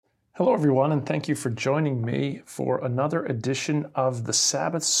Hello, everyone, and thank you for joining me for another edition of the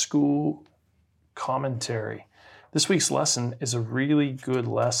Sabbath School Commentary. This week's lesson is a really good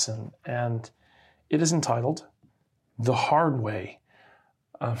lesson, and it is entitled The Hard Way.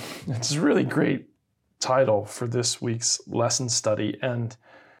 It's a really great title for this week's lesson study, and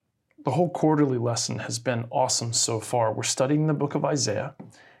the whole quarterly lesson has been awesome so far. We're studying the book of Isaiah,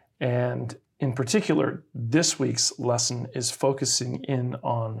 and in particular, this week's lesson is focusing in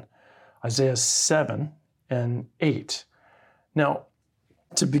on Isaiah 7 and 8. Now,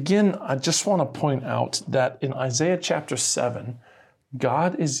 to begin, I just want to point out that in Isaiah chapter 7,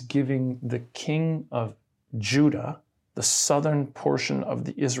 God is giving the king of Judah, the southern portion of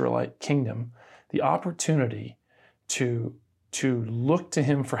the Israelite kingdom, the opportunity to look to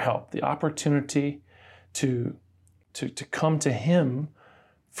him for help, the opportunity to come to him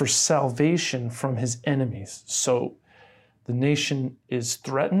for salvation from his enemies. So the nation is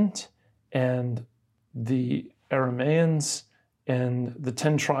threatened, and the Arameans and the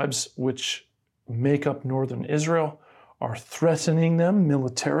 10 tribes which make up northern Israel are threatening them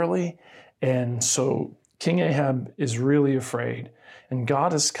militarily. And so King Ahab is really afraid. And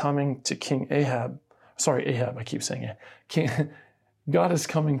God is coming to Ahab, I keep saying it. God is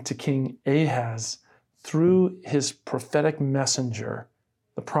coming to King Ahaz through his prophetic messenger,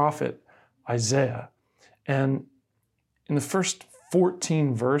 the prophet Isaiah. And in the first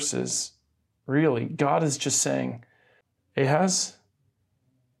 14 verses, really, God is just saying, Ahaz,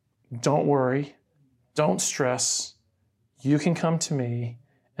 don't worry, don't stress. You can come to me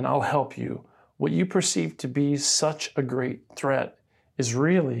and I'll help you. What you perceive to be such a great threat is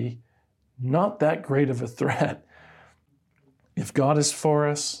really not that great of a threat. If God is for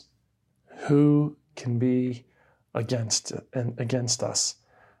us, who can be against us?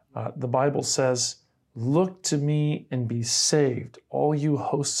 The Bible says, "Look to me and be saved, all you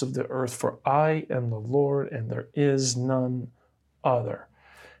hosts of the earth, for I am the Lord and there is none other."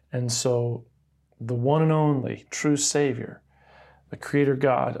 And so the one and only true Savior, the Creator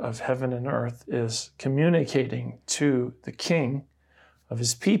God of heaven and earth, is communicating to the King of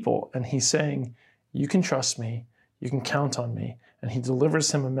his people. And he's saying, you can trust me, you can count on me. And he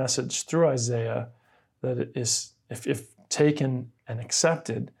delivers him a message through Isaiah that it is, if taken and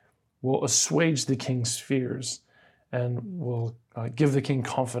accepted, will assuage the king's fears and will give the king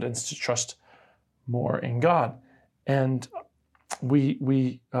confidence to trust more in God. And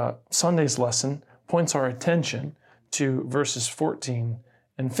Sunday's lesson points our attention to verses 14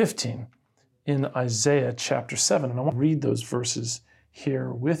 and 15 in Isaiah chapter 7. And I want to read those verses here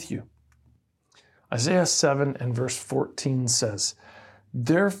with you. Isaiah 7 and verse 14 says,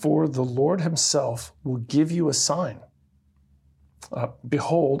 "Therefore the Lord himself will give you a sign.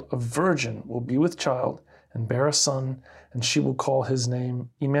 Behold, a virgin will be with child and bear a son, and she will call his name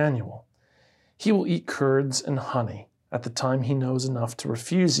Emmanuel. He will eat curds and honey at the time he knows enough to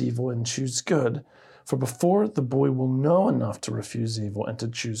refuse evil and choose good. For before the boy will know enough to refuse evil and to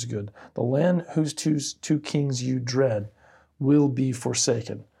choose good, the land whose two kings you dread will be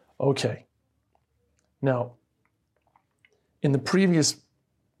forsaken." Okay. Now, in the previous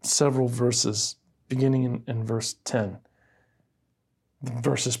several verses, beginning in verse 10, the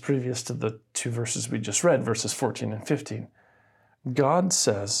verses previous to the two verses we just read, verses 14 and 15, God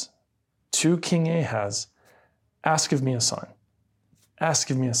says to King Ahaz, ask of me a sign.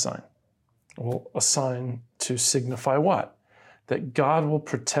 Ask of me a sign. Well, a sign to signify what? That God will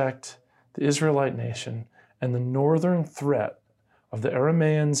protect the Israelite nation, and the northern threat of the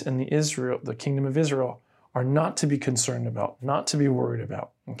Arameans and the kingdom of Israel are not to be concerned about, not to be worried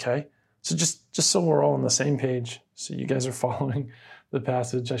about, okay? So just so we're all on the same page, so you guys are following the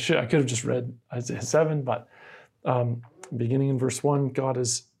passage. I could have just read Isaiah 7, but beginning in verse 1, God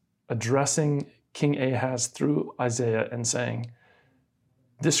is addressing King Ahaz through Isaiah and saying,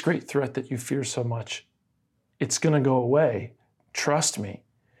 this great threat that you fear so much, it's going to go away. Trust me.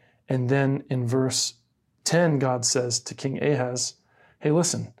 And then in verse 10, God says to King Ahaz, hey,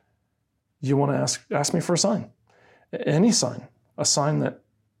 listen, you want to ask me for a sign? Any sign. A sign that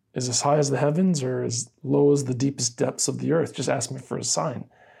is as high as the heavens or as low as the deepest depths of the earth. Just ask me for a sign,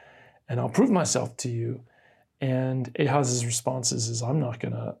 and I'll prove myself to you. And Ahaz's response is I'm not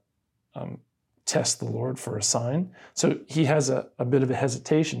going to test the Lord for a sign. So he has a bit of a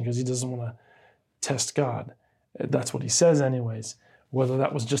hesitation because he doesn't want to test God. That's what he says anyways. Whether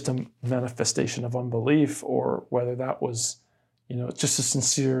that was just a manifestation of unbelief or whether that was, just a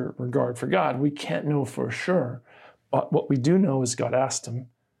sincere regard for God, we can't know for sure. But what we do know is God asked him,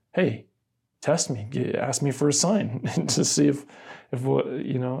 hey, test me, ask me for a sign to see if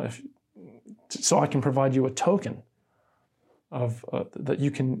so I can provide you a token of that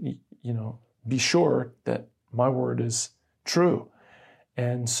you can be sure that my word is true.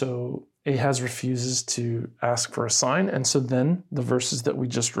 And so Ahaz refuses to ask for a sign. And so then the verses that we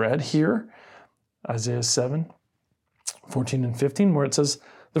just read here, Isaiah 7, 14 and 15, where it says,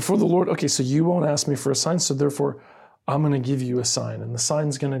 therefore the Lord, okay, so you won't ask me for a sign, so therefore I'm going to give you a sign. And the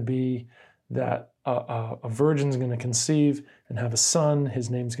sign's going to be that a virgin's going to conceive and have a son. His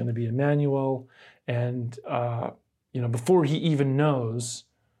name's going to be Emmanuel. And, before he even knows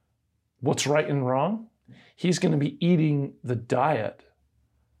what's right and wrong, he's going to be eating the diet.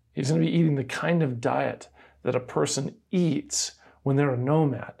 He's going to be eating the kind of diet that a person eats when they're a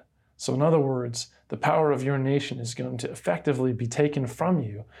nomad. So in other words, the power of your nation is going to effectively be taken from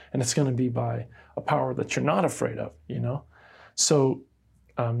you, and it's going to be by a power that you're not afraid of, So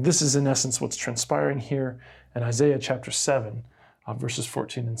this is in essence what's transpiring here in Isaiah chapter 7, verses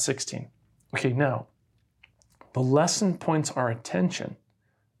 14 and 16. Okay, now, the lesson points our attention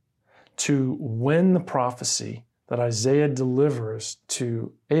to when the prophecy that Isaiah delivers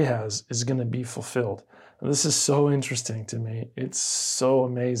to Ahaz is going to be fulfilled. And this is so interesting to me. It's so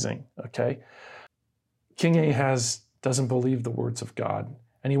amazing, okay? King Ahaz doesn't believe the words of God,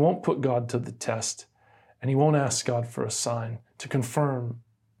 and he won't put God to the test, and he won't ask God for a sign to confirm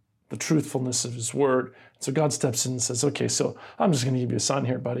the truthfulness of his word. So God steps in and says, okay, so I'm just going to give you a sign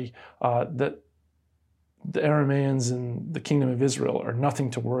here, buddy, that the Arameans and the kingdom of Israel are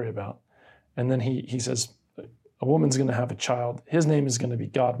nothing to worry about. And then he says, a woman's going to have a child. His name is going to be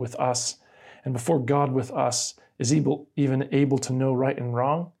God with us. And before God with us is even able to know right and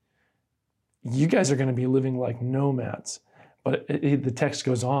wrong, you guys are going to be living like nomads. But the text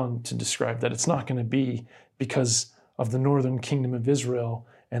goes on to describe that it's not going to be because of the northern kingdom of Israel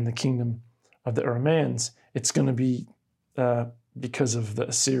and the kingdom of the Arameans. It's going to be because of the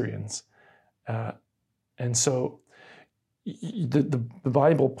Assyrians. And so the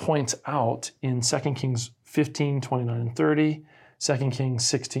Bible points out in 2 Kings 15, 29 and 30, 2 Kings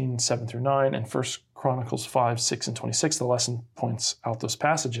 16, 7 through 9, and 1 Chronicles 5, 6 and 26, the lesson points out those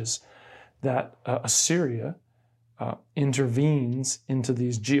passages, that Assyria intervenes into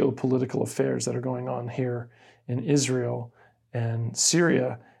these geopolitical affairs that are going on here in Israel and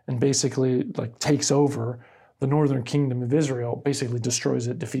Syria, and basically takes over the northern kingdom of Israel, basically destroys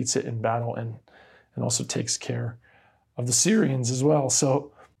it, defeats it in battle, and also takes care of the Syrians as well.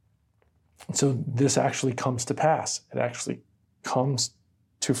 So this actually comes to pass. It actually comes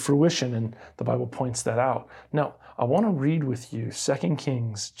to fruition, and the Bible points that out. Now, I want to read with you 2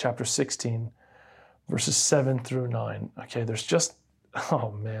 Kings chapter 16, verses 7 through 9. Okay, there's just,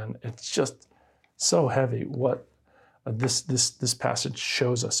 oh man, it's just so heavy what this passage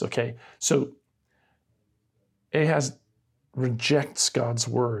shows us. Okay, so Ahaz rejects God's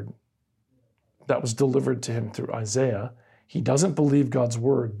word that was delivered to him through Isaiah. He doesn't believe God's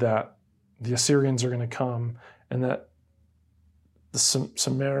word that the Assyrians are going to come and that the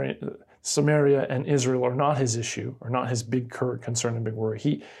Samaria and Israel are not his issue, or not his big concern and big worry.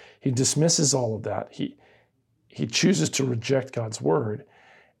 He dismisses all of that. He chooses to reject God's word,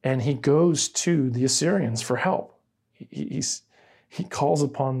 and he goes to the Assyrians for help. He calls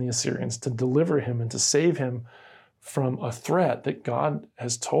upon the Assyrians to deliver him and to save him from a threat that God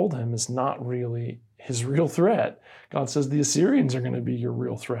has told him is not really his real threat. God says the Assyrians are going to be your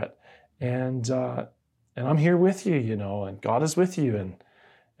real threat, and I'm here with you, and God is with you,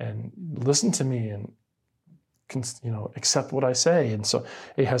 and listen to me and accept what I say. And so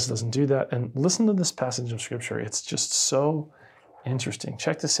Ahaz doesn't do that. And listen to this passage of scripture. It's just so interesting.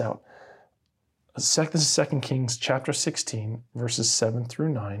 Check this out. This is 2 Kings chapter 16, verses 7 through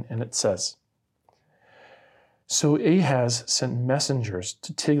 9, and it says, so Ahaz sent messengers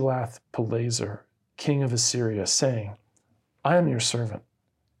to Tiglath-Pileser, king of Assyria, saying, I am your servant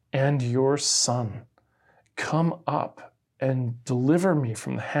and your son. Come up and deliver me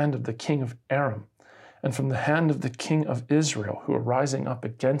from the hand of the king of Aram and from the hand of the king of Israel, who are rising up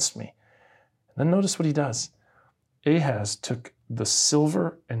against me. And then notice what he does. Ahaz took the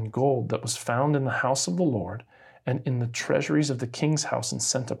silver and gold that was found in the house of the Lord and in the treasuries of the king's house, and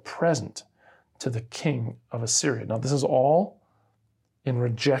sent a present to the king of Assyria. Now, this is all in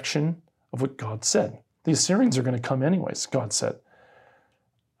rejection of what God said. The Assyrians are going to come anyways, God said.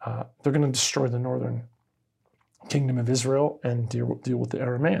 They're going to destroy the northern kingdom of Israel and deal with the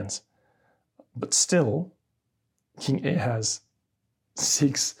Arameans. But still, King Ahaz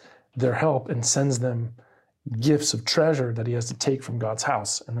seeks their help and sends them gifts of treasure that he has to take from God's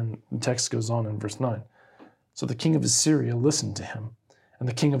house. And then the text goes on in verse 9. So the king of Assyria listened to him, and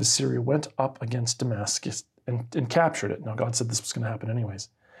the king of Assyria went up against Damascus and captured it. Now, God said this was going to happen anyways,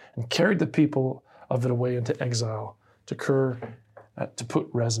 and carried the people of it away into exile to Kir, to Put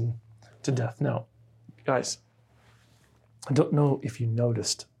Rezin, to death. Now, guys, I don't know if you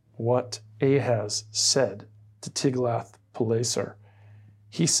noticed what Ahaz said to Tiglath-Pileser.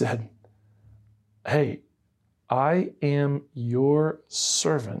 He said, hey, I am your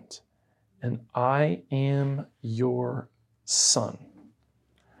servant and I am your son.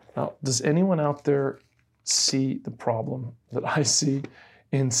 Now, does anyone out there see the problem that I see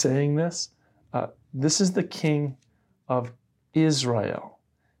in saying this? This is the king of Israel.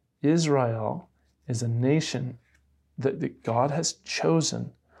 Israel is a nation that God has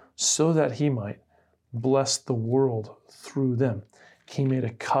chosen so that he might bless the world through them. He made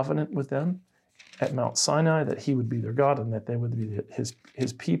a covenant with them at Mount Sinai that he would be their God and that they would be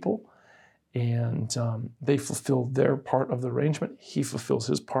his people. And they fulfill their part of the arrangement. He fulfills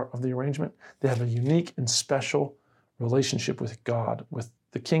his part of the arrangement. They have a unique and special relationship with God, with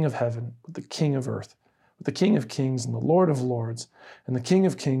the King of heaven, with the King of earth, with the King of kings and the Lord of lords. And the King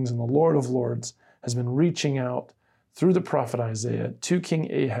of kings and the Lord of lords has been reaching out through the prophet Isaiah to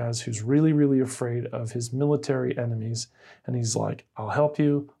King Ahaz, who's really, really afraid of his military enemies. And he's like, I'll help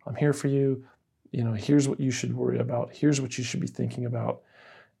you. I'm here for you. Here's what you should worry about. Here's what you should be thinking about.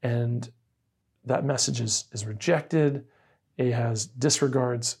 And that message is rejected. Ahaz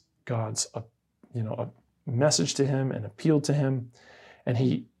disregards God's a message to him and appeal to him. And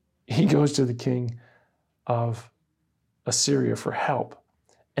he goes to the king of Assyria for help.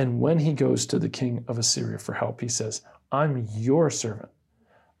 And when he goes to the king of Assyria for help, he says, I'm your servant.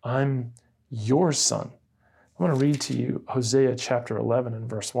 I'm your son. I want to read to you Hosea chapter 11 and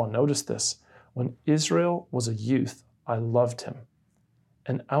verse 1. Notice this. When Israel was a youth, I loved him.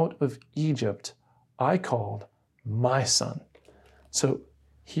 And out of Egypt, I called my son. So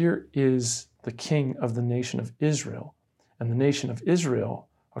here is the king of the nation of Israel. And the nation of Israel,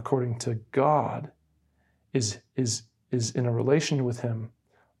 according to God, is in a relation with him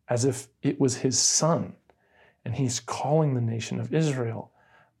as if it was his son. And he's calling the nation of Israel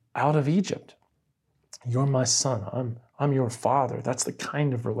out of Egypt. You're my son. I'm your father. That's the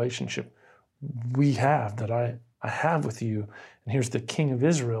kind of relationship we have, that I have with you. And here's the king of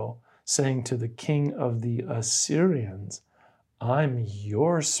Israel saying to the king of the Assyrians, I'm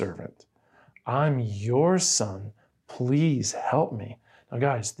your servant. I'm your son. Please help me. Now,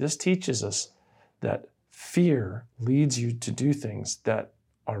 guys, this teaches us that fear leads you to do things that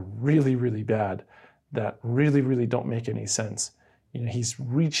are really, really bad, that really, really don't make any sense. He's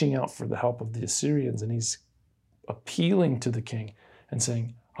reaching out for the help of the Assyrians, and he's appealing to the king and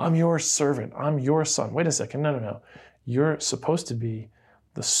saying, I'm your servant. I'm your son. Wait a second. No. You're supposed to be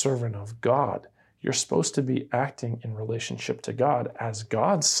the servant of God. You're supposed to be acting in relationship to God as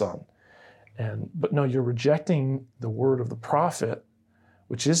God's son. But no, you're rejecting the word of the prophet,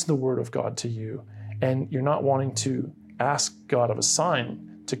 which is the word of God to you, and you're not wanting to ask God of a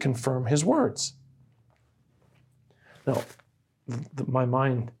sign to confirm his words. Now, my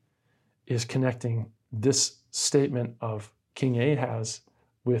mind is connecting this statement of King Ahaz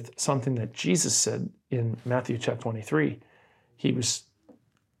with something that Jesus said in Matthew chapter 23. He was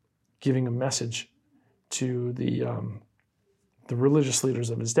giving a message to the religious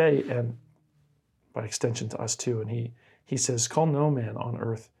leaders of his day, and by extension to us too. And he says, call no man on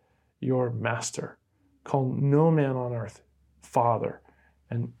earth your master. Call no man on earth father.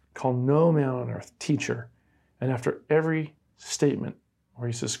 And call no man on earth teacher. And after every statement where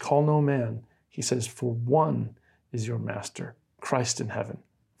he says, call no man, he says, for one is your master, Christ in heaven.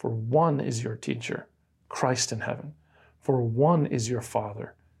 For one is your teacher, Christ in heaven. For one is your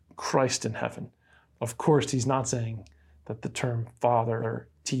father, Christ in heaven. Of course, he's not saying that the term father or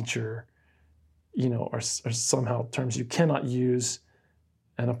teacher, are somehow terms you cannot use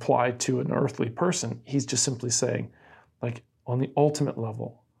and apply to an earthly person. He's just simply saying, like, on the ultimate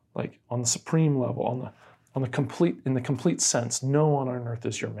level, like on the supreme level, in the complete sense, no one on earth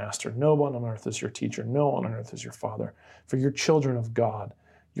is your master. No one on earth is your teacher. No one on earth is your father. For you're children of God.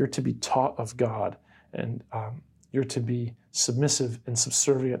 You're to be taught of God, and you're to be submissive and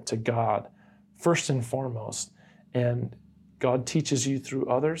subservient to God, first and foremost. And God teaches you through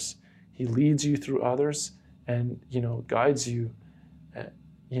others. He leads you through others, and guides you,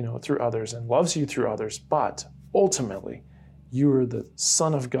 through others, and loves you through others. But ultimately, you are the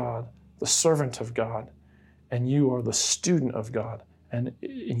son of God, the servant of God, and you are the student of God. And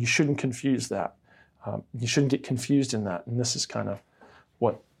you shouldn't confuse that. You shouldn't get confused in that. And this is kind of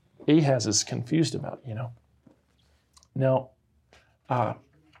what Ahaz is confused about, Now, the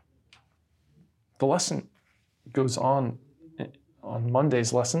lesson goes on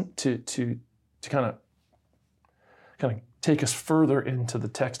Monday's lesson to kind of take us further into the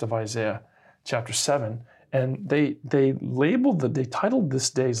text of Isaiah chapter 7. And they titled this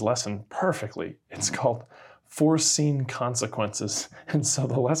day's lesson perfectly. It's called Foreseen Consequences. And so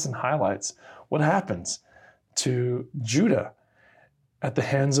the lesson highlights what happens to Judah at the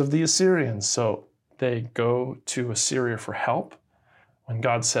hands of the Assyrians. So they go to Assyria for help when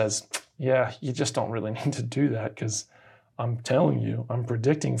God says, yeah, you just don't really need to do that, because I'm telling you, I'm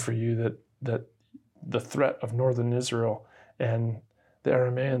predicting for you that the threat of northern Israel and the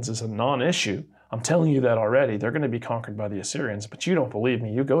Arameans is a non-issue. I'm telling you that already. They're going to be conquered by the Assyrians, but you don't believe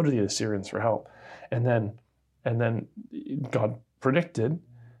me. You go to the Assyrians for help. And then God predicted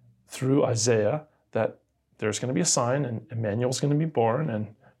through Isaiah that there's going to be a sign and Emmanuel's going to be born,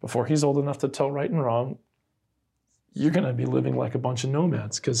 and before he's old enough to tell right and wrong, you're going to be living like a bunch of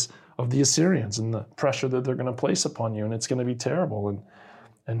nomads because of the Assyrians and the pressure that they're going to place upon you, and it's going to be terrible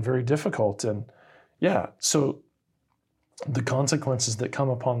and very difficult. And yeah, so the consequences that come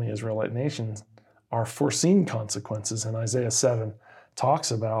upon the Israelite nations are foreseen consequences, and Isaiah 7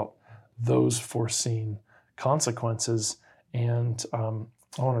 talks about those foreseen consequences. And I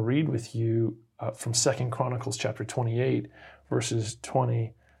want to read with you from 2 Chronicles chapter 28, verses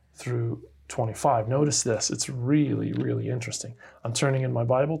 20 through 25. Notice this. It's really, really interesting. I'm turning in my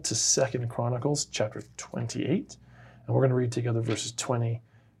Bible to 2 Chronicles chapter 28, and we're going to read together verses 20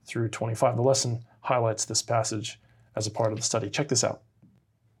 through 25. The lesson highlights this passage as a part of the study. Check this out.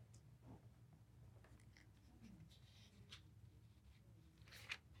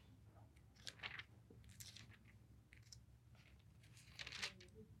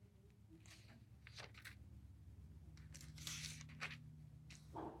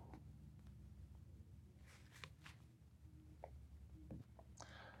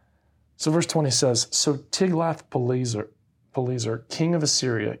 So verse 20 says, So Tiglath-Pileser, king of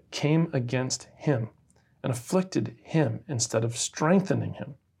Assyria, came against him and afflicted him instead of strengthening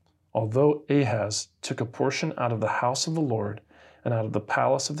him. Although Ahaz took a portion out of the house of the Lord and out of the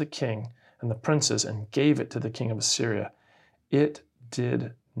palace of the king and the princes and gave it to the king of Assyria, it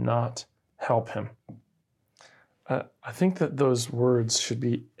did not help him. I think that those words should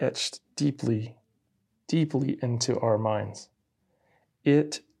be etched deeply, deeply into our minds.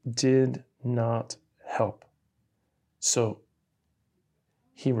 It did not help. So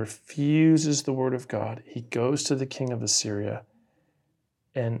he refuses the word of God. He goes to the king of Assyria,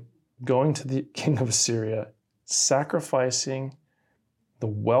 and going to the king of Assyria, sacrificing the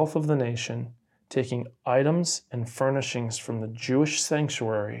wealth of the nation, taking items and furnishings from the Jewish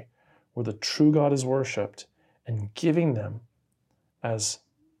sanctuary where the true God is worshipped, and giving them as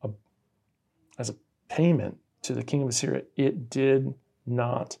a payment to the king of Assyria, it did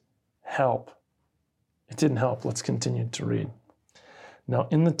not help. It didn't help. Let's continue to read. Now,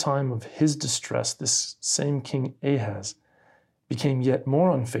 in the time of his distress, this same king Ahaz became yet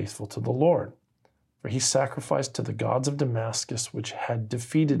more unfaithful to the Lord, for he sacrificed to the gods of Damascus, which had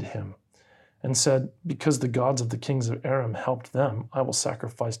defeated him, and said, Because the gods of the kings of Aram helped them, I will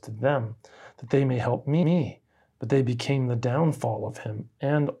sacrifice to them, that they may help me. But they became the downfall of him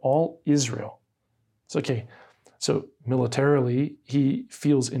and all Israel. It's okay. So militarily, he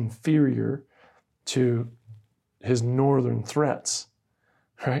feels inferior to his northern threats,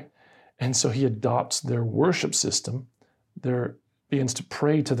 right? And so he adopts their worship system, begins to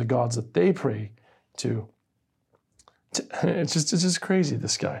pray to the gods that they pray to. It's just crazy,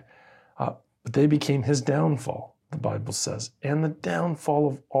 this guy. But they became his downfall, the Bible says, and the downfall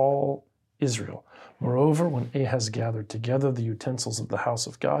of all Israel. Moreover, when Ahaz gathered together the utensils of the house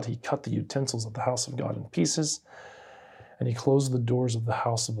of God, he cut the utensils of the house of God in pieces, and he closed the doors of the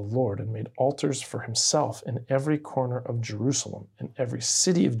house of the Lord and made altars for himself in every corner of Jerusalem. In every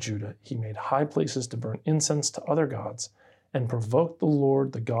city of Judah, he made high places to burn incense to other gods and provoked the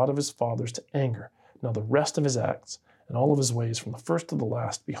Lord, the God of his fathers, to anger. Now the rest of his acts and all of his ways, from the first to the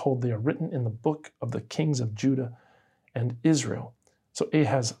last, behold, they are written in the book of the kings of Judah and Israel. So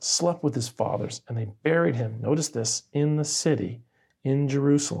Ahaz slept with his fathers, and they buried him, notice this, in the city, in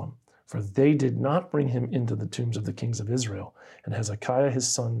Jerusalem. For they did not bring him into the tombs of the kings of Israel. And Hezekiah his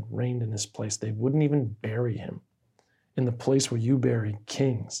son reigned in his place. They wouldn't even bury him in the place where you bury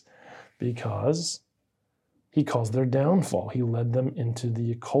kings, because he caused their downfall. He led them into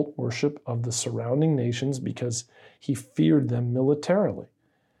the occult worship of the surrounding nations because he feared them militarily.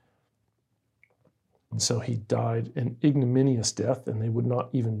 And so he died an ignominious death, and they would not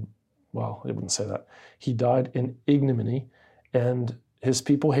even, well, they wouldn't say that. He died in ignominy, and his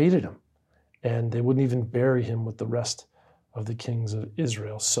people hated him, and they wouldn't even bury him with the rest of the kings of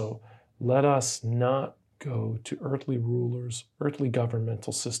Israel. So let us not go to earthly rulers, earthly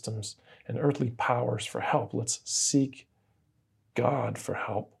governmental systems, and earthly powers for help. Let's seek God for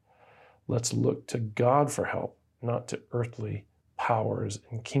help. let's look to God for help, not to earthly powers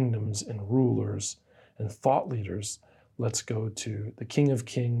and kingdoms and rulers and thought leaders. Let's go to the King of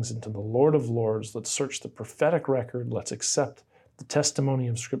Kings and to the Lord of Lords. Let's search the prophetic record. Let's accept the testimony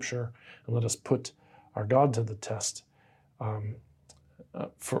of Scripture, and let us put our God to the test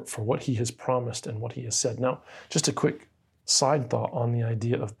for what he has promised and what he has said. Now, just a quick side thought on the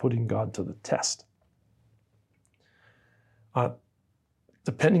idea of putting God to the test.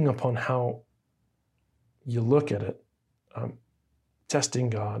 Depending upon how you look at it,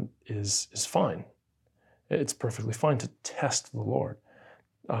 testing God is fine. It's perfectly fine to test the Lord.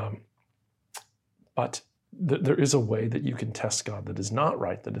 But there is a way that you can test God that is not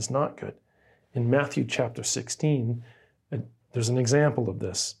right, that is not good. In Matthew chapter 16, there's an example of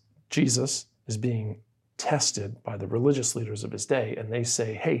this. Jesus is being tested by the religious leaders of his day, and they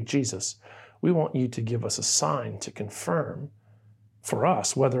say, hey, Jesus, we want you to give us a sign to confirm for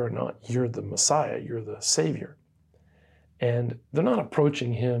us whether or not you're the Messiah, you're the Savior. And they're not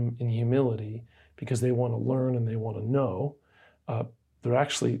approaching him in humility because they want to learn and they want to know. They're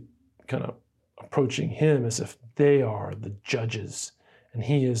actually kind of approaching him as if they are the judges and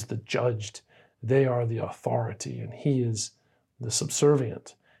he is the judged. They are the authority and he is the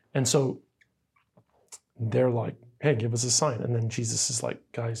subservient. And so they're like, hey, give us a sign. And then Jesus is like,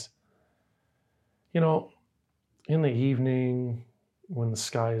 guys, in the evening when the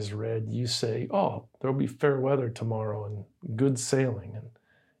sky is red, you say, oh, there'll be fair weather tomorrow and good sailing.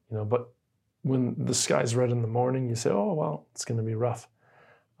 And, but when the sky's red in the morning, you say, oh, well, it's going to be rough.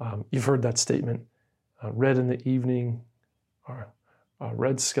 You've heard that statement, red in the evening, or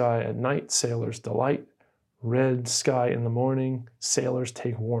red sky at night, sailors delight. Red sky in the morning, sailors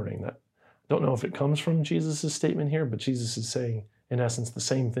take warning. I don't know if it comes from Jesus' statement here, but Jesus is saying, in essence, the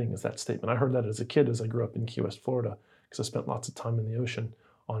same thing as that statement. I heard that as a kid as I grew up in Key West, Florida, because I spent lots of time in the ocean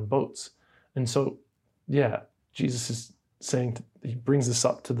on boats. And so, yeah, Jesus is saying, he brings this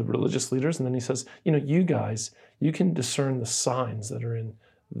up to the religious leaders, and then he says, you guys, you can discern the signs that are in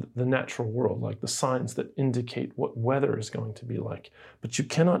the natural world, like the signs that indicate what weather is going to be like, but you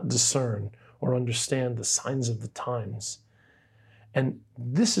cannot discern or understand the signs of the times. And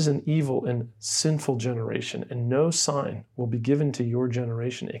this is an evil and sinful generation, and no sign will be given to your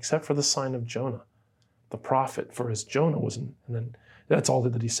generation except for the sign of Jonah, the prophet, for as Jonah was in, and then that's all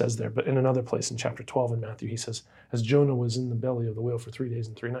that he says there. But in another place in chapter 12 in Matthew, he says, as Jonah was in the belly of the whale for 3 days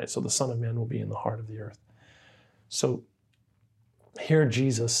and 3 nights, so the Son of Man will be in the heart of the earth. So here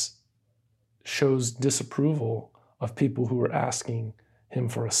Jesus shows disapproval of people who are asking him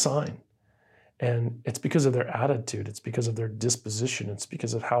for a sign. And it's because of their attitude. It's because of their disposition. It's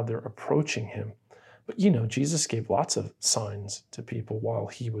because of how they're approaching him. But, Jesus gave lots of signs to people while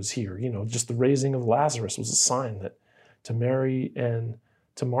he was here. Just the raising of Lazarus was a sign that to Mary and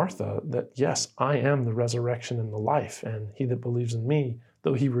to Martha that, yes, I am the resurrection and the life. And he that believes in me,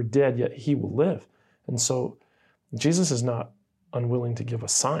 though he were dead, yet he will live. And so Jesus is not unwilling to give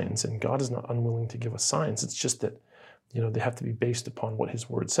us signs, and God is not unwilling to give us signs. It's just that, they have to be based upon what his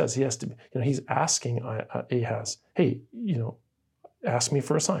word says. He has to be, he's asking Ahaz, hey, ask me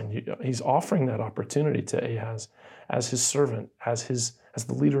for a sign. He's offering that opportunity to Ahaz as his servant, as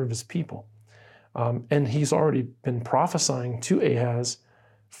the leader of his people. And he's already been prophesying to Ahaz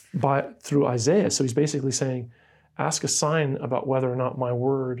through Isaiah. So he's basically saying, ask a sign about whether or not my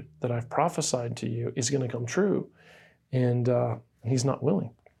word that I've prophesied to you is going to come true. And he's not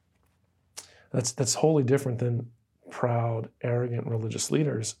willing. That's wholly different than proud, arrogant religious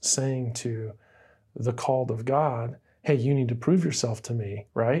leaders saying to the called of God, hey, you need to prove yourself to me,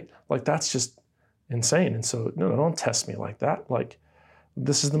 right? Like, that's just insane. And so, no, don't test me like that. Like,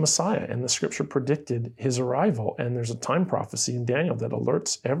 this is the Messiah, and the scripture predicted his arrival. And there's a time prophecy in Daniel that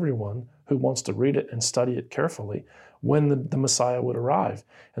alerts everyone who wants to read it and study it carefully when the Messiah would arrive.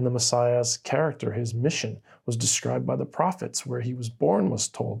 And the Messiah's character, his mission, was described by the prophets. Where he was born was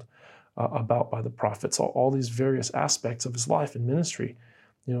told about by the prophets. All these various aspects of his life and ministry,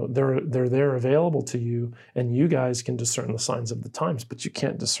 they're there available to you, and you guys can discern the signs of the times, but you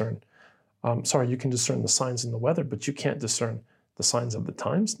can't discern. You can discern the signs in the weather, but you can't discern the signs of the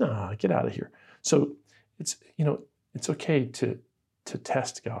times. Nah, get out of here. So it's okay to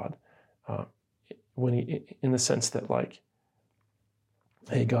test God when in the sense that, like,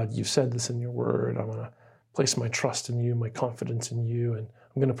 hey, God, you said this in your word. I'm going to place my trust in you, my confidence in you, and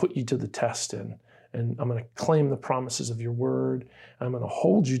I'm going to put you to the test, and I'm going to claim the promises of your word. I'm going to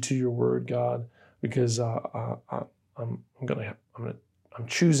hold you to your word, God, because I'm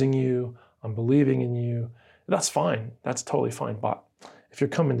choosing you. I'm believing in you. That's fine. That's totally fine. But if you're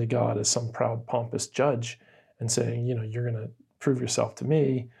coming to God as some proud, pompous judge and saying, you're going to prove yourself to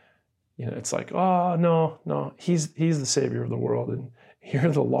me, it's like, oh, no, he's the savior of the world, and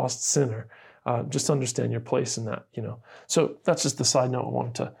you're the lost sinner. Just understand your place in that, So that's just the side note I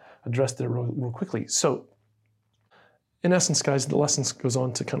wanted to address there real quickly. So in essence, guys, the lesson goes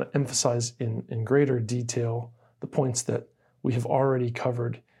on to kind of emphasize in greater detail the points that we have already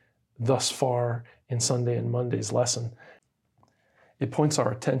covered thus far in Sunday and Monday's lesson. It points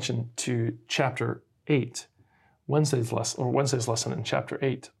our attention to chapter 8, Wednesday's lesson in chapter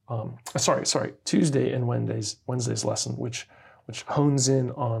 8. Tuesday and Wednesday's lesson, which hones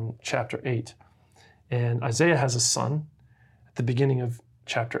in on chapter 8. And Isaiah has a son at the beginning of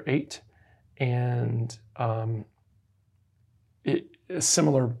chapter 8, and a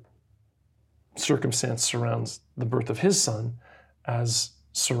similar circumstance surrounds the birth of his son as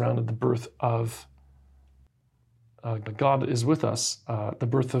surrounded the birth of God is with us, the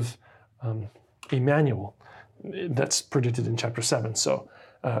birth of Emmanuel. That's predicted in chapter 7. So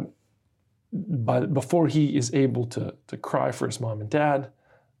before he is able to cry for his mom and dad,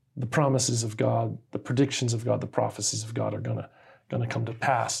 the promises of God, the predictions of God, the prophecies of God are gonna come to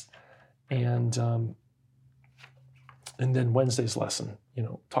pass. And then Wednesday's lesson,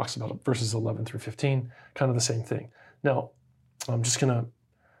 talks about verses 11 through 15, kind of the same thing. Now, I'm just going to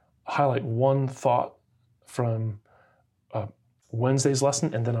highlight one thought from Wednesday's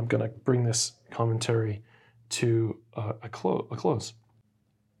lesson, and then I'm going to bring this commentary to a close.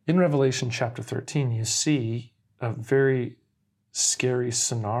 In Revelation chapter 13, you see a very scary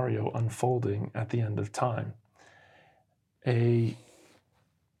scenario unfolding at the end of time. A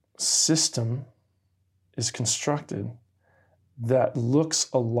system is constructed that looks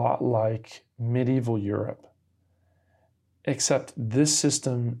a lot like medieval Europe, except this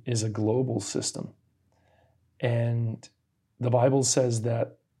system is a global system. And the Bible says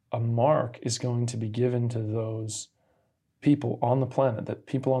that a mark is going to be given to those people on the planet, that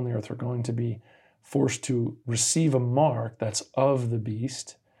people on the earth are going to be forced to receive a mark that's of the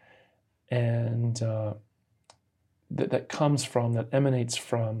beast, and that emanates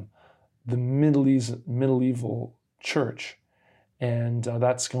from the medieval church. And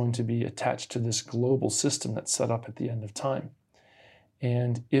that's going to be attached to this global system that's set up at the end of time.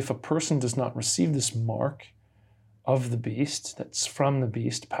 And if a person does not receive this mark of the beast, that's from the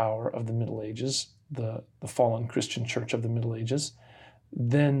beast power of the Middle Ages, the fallen Christian church of the Middle Ages,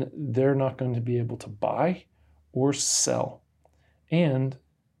 then they're not going to be able to buy or sell. And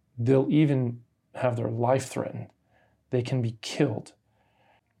they'll even have their life threatened. They can be killed.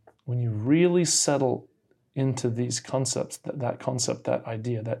 When you really settle into these concepts, that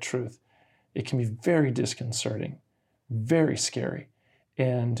idea, that truth, it can be very disconcerting, very scary.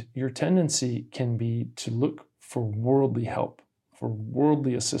 And your tendency can be to look for worldly help, for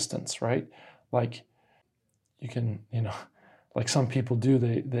worldly assistance, right? Like you can, like some people do,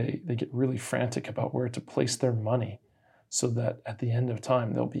 they get really frantic about where to place their money so that at the end of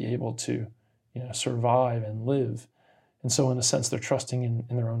time they'll be able to, survive and live. And so in a sense, they're trusting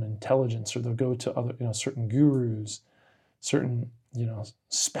in their own intelligence, or they'll go to other, certain gurus, certain,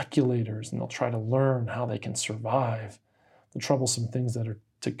 speculators, and they'll try to learn how they can survive the troublesome things that are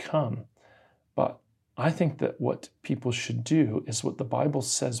to come. But I think that what people should do is what the Bible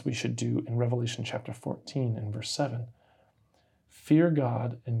says we should do in Revelation chapter 14 and verse 7. Fear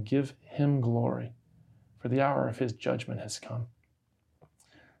God and give him glory, for the hour of his judgment has come.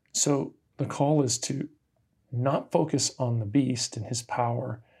 So the call is to not focus on the beast and his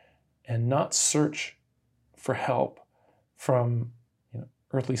power, and not search for help from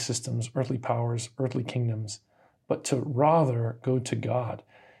earthly systems, earthly powers, earthly kingdoms, but to rather go to God.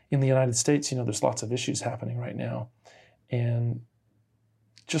 In the United States, there's lots of issues happening right now. And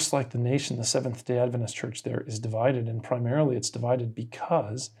just like the nation, the Seventh-day Adventist Church there is divided, and primarily it's divided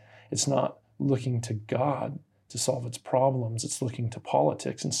because it's not looking to God to solve its problems, it's looking to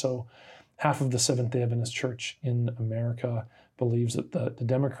politics. And so half of the Seventh-day Adventist Church in America believes that the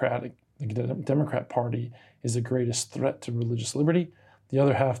Democrat Party is the greatest threat to religious liberty. The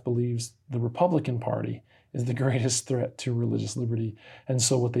other half believes the Republican Party is the greatest threat to religious liberty. And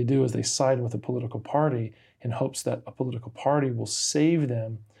so what they do is they side with a political party in hopes that a political party will save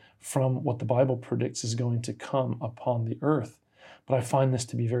them from what the Bible predicts is going to come upon the earth. But I find this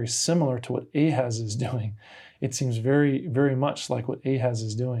to be very similar to what Ahaz is doing. It seems very, very much like what Ahaz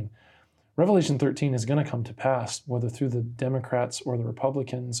is doing. Revelation 13 is going to come to pass, whether through the Democrats or the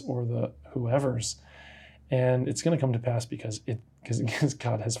Republicans or the whoever's. And it's going to come to pass because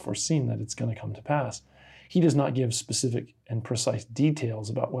God has foreseen that it's going to come to pass. He does not give specific and precise details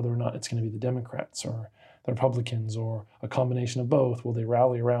about whether or not it's going to be the Democrats or the Republicans or a combination of both. Will they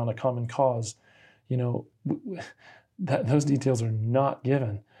rally around a common cause? Those details are not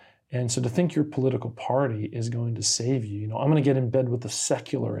given. And so to think your political party is going to save you, I'm going to get in bed with the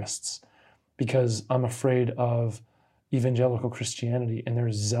secularists because I'm afraid of evangelical Christianity and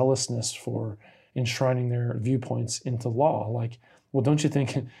their zealousness for enshrining their viewpoints into law. Like, well, don't you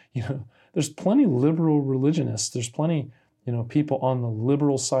think, there's plenty liberal religionists, there's plenty, people on the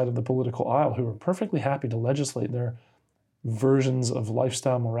liberal side of the political aisle who are perfectly happy to legislate their versions of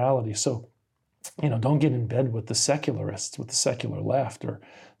lifestyle morality. So, don't get in bed with the secularists, with the secular left, or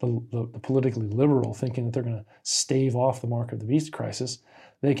the politically liberal, thinking that they're going to stave off the mark of the beast crisis.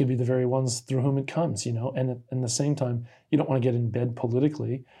 They could be the very ones through whom it comes, and at the same time, you don't want to get in bed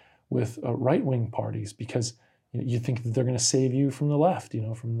politically with right-wing parties because you think that they're going to save you from the left,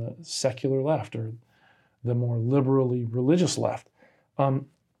 from the secular left or the more liberally religious left.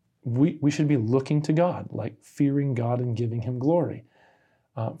 We should be looking to God, like fearing God and giving him glory,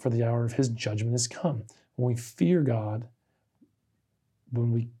 for the hour of his judgment has come. When we fear God,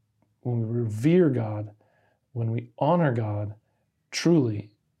 when we revere God, when we honor God, truly,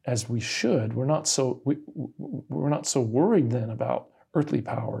 as we should, we're not so worried then about earthly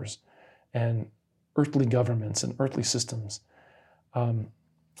powers and earthly governments and earthly systems.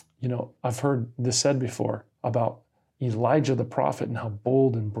 I've heard this said before about Elijah the prophet and how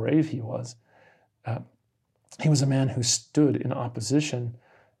bold and brave he was. He was a man who stood in opposition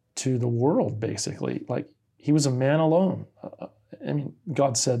to the world, basically. Like, he was a man alone.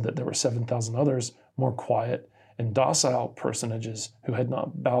 God said that there were 7,000 others, more quiet and docile personages who had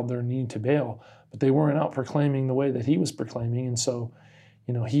not bowed their knee to Baal, but they weren't out proclaiming the way that he was proclaiming. And so,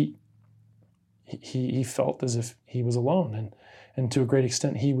 he felt as if he was alone. And to a great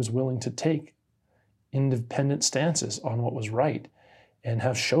extent, he was willing to take independent stances on what was right and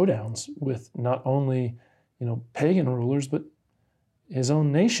have showdowns with not only, pagan rulers, but his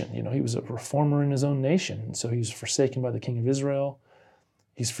own nation. He was a reformer in his own nation. And so he was forsaken by the king of Israel.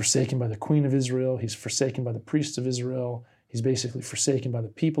 He's forsaken by the queen of Israel. He's forsaken by the priests of Israel. He's basically forsaken by the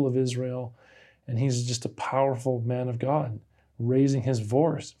people of Israel. And he's just a powerful man of God, raising his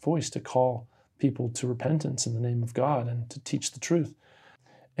voice to call people to repentance in the name of God and to teach the truth.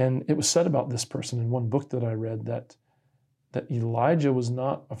 And it was said about this person in one book that I read that Elijah was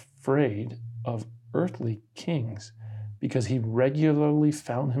not afraid of earthly kings because he regularly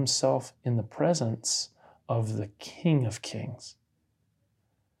found himself in the presence of the King of Kings.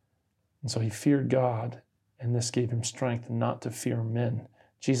 And so he feared God, and this gave him strength not to fear men.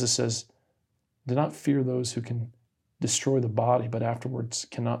 Jesus says, do not fear those who can destroy the body, but afterwards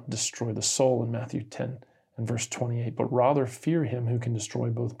cannot destroy the soul, in Matthew 10 and verse 28, but rather fear him who can destroy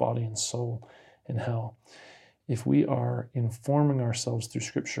both body and soul in hell. If we are informing ourselves through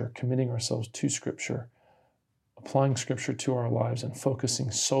Scripture, committing ourselves to Scripture, applying Scripture to our lives, and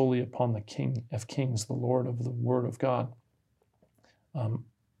focusing solely upon the King of Kings, the Lord of the Word of God,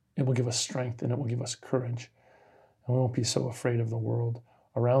 it will give us strength and it will give us courage. And we won't be so afraid of the world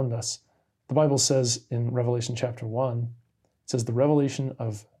around us. The Bible says in Revelation chapter 1, it says, the revelation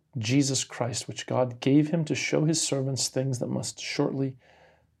of Jesus Christ, which God gave him to show his servants things that must shortly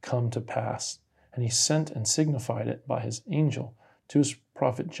come to pass. And he sent and signified it by his angel to his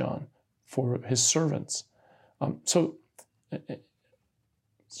prophet John for his servants. So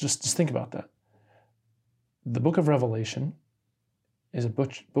just think about that. The book of Revelation is a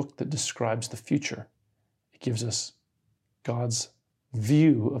book that describes the future. It gives us God's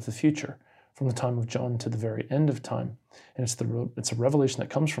view of the future from the time of John to the very end of time. And it's a revelation that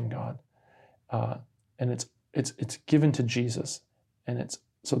comes from God. And it's given to Jesus.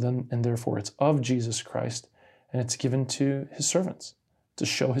 And therefore it's of Jesus Christ, and it's given to his servants to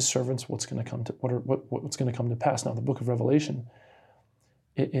show his servants what's going to come to what's going to come to pass. Now, the book of Revelation,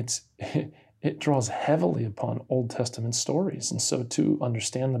 it draws heavily upon Old Testament stories, and so to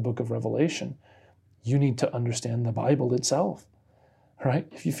understand the book of Revelation, you need to understand the Bible itself, right?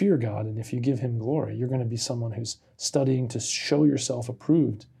 If you fear God and if you give him glory, you're going to be someone who's studying to show yourself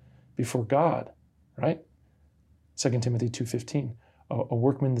approved before God, right? 2 Timothy 2:15. A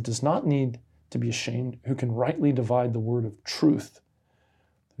workman that does not need to be ashamed, who can rightly divide the word of truth,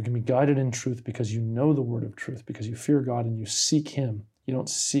 who can be guided in truth because you know the word of truth, because you fear God and you seek him. You don't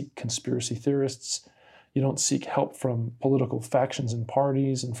seek conspiracy theorists. You don't seek help from political factions and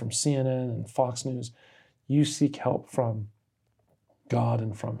parties and from CNN and Fox News. You seek help from God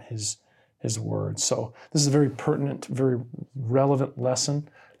and from his word. So this is a very pertinent, very relevant lesson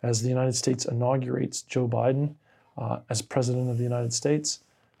as the United States inaugurates Joe Biden as president of the United States.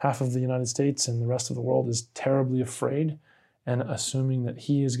 Half of the United States and the rest of the world is terribly afraid and assuming that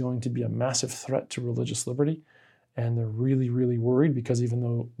he is going to be a massive threat to religious liberty. And they're really, really worried because even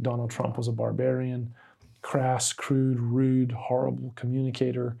though Donald Trump was a barbarian, crass, crude, rude, horrible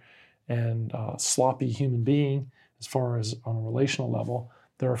communicator, and sloppy human being as far as on a relational level.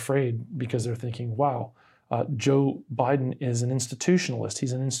 They're afraid because they're thinking, wow, Joe Biden is an institutionalist.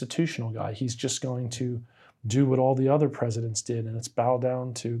 He's an institutional guy. He's just going to do what all the other presidents did, and it's bow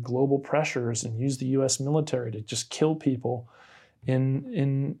down to global pressures and use the U.S. military to just kill people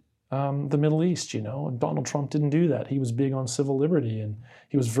in the Middle East, And Donald Trump didn't do that. He was big on civil liberty, and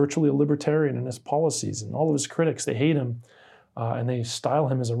he was virtually a libertarian in his policies. And all of his critics, they hate him, and they style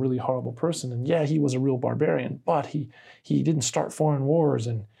him as a really horrible person. And yeah, he was a real barbarian, but he didn't start foreign wars,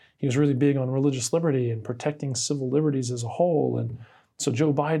 and he was really big on religious liberty and protecting civil liberties as a whole. And so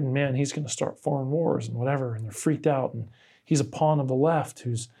Joe Biden, man, he's going to start foreign wars and whatever, and they're freaked out. And he's a pawn of the left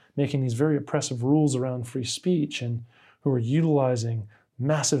who's making these very oppressive rules around free speech and who are utilizing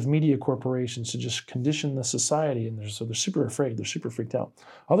massive media corporations to just condition the society. And so they're super afraid. They're super freaked out.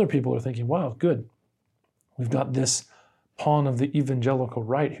 Other people are thinking, wow, good. We've got this pawn of the evangelical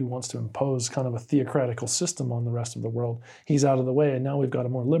right who wants to impose kind of a theocratical system on the rest of the world. He's out of the way, and now we've got a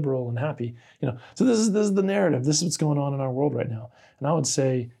more liberal and happy, So this is the narrative. This is what's going on in our world right now. And I would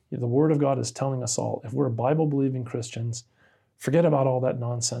say the Word of God is telling us all, if we're Bible-believing Christians, forget about all that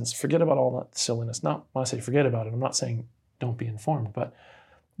nonsense. Forget about all that silliness. Not when I say forget about it, I'm not saying don't be informed, but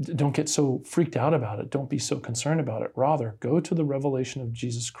don't get so freaked out about it. Don't be so concerned about it. Rather, go to the revelation of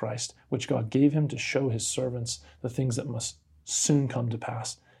Jesus Christ, which God gave him to show his servants the things that must soon come to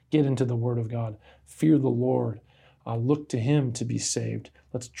pass. Get into the Word of God. Fear the Lord. Look to him to be saved.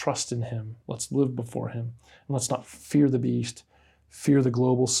 Let's trust in him. Let's live before him. And let's not fear the beast, fear the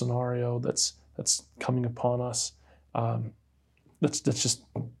global scenario that's coming upon us. Let's just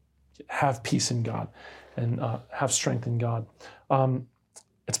have peace in God and have strength in God.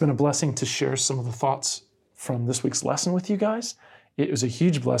 It's been a blessing to share some of the thoughts from this week's lesson with you guys. It was a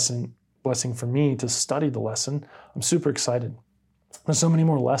huge blessing for me to study the lesson. I'm super excited. There's so many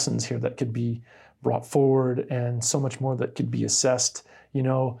more lessons here that could be brought forward and so much more that could be assessed.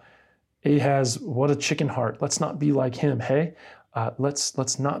 Ahaz, what a chicken heart. Let's not be like him, hey?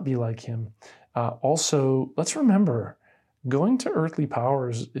 Let's not be like him. Also, let's remember, going to earthly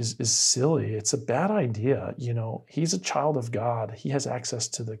powers is silly. It's a bad idea. He's a child of God. He has access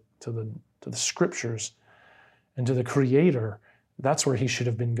to the scriptures and to the Creator. That's where he should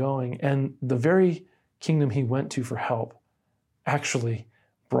have been going. And the very kingdom he went to for help actually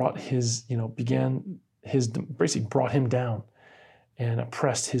brought basically brought him down and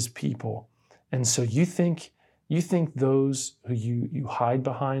oppressed his people. And so you think those who you hide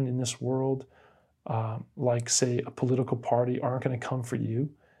behind in this world, like say a political party, aren't going to come for you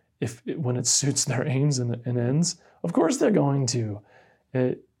when it suits their aims and ends? Of course they're going to.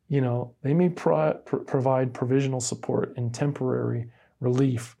 They may provide provisional support and temporary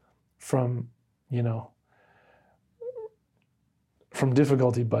relief from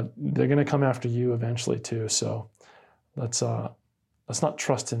difficulty, but they're going to come after you eventually too. So let's not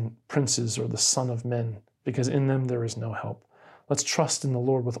trust in princes or the son of men, because in them there is no help. Let's trust in the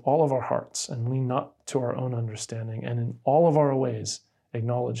Lord with all of our hearts and lean not to our own understanding, and in all of our ways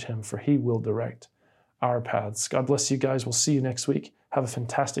acknowledge him, for he will direct our paths. God bless you guys. We'll see you next week. Have a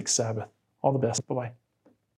fantastic Sabbath. All the best. Bye-bye.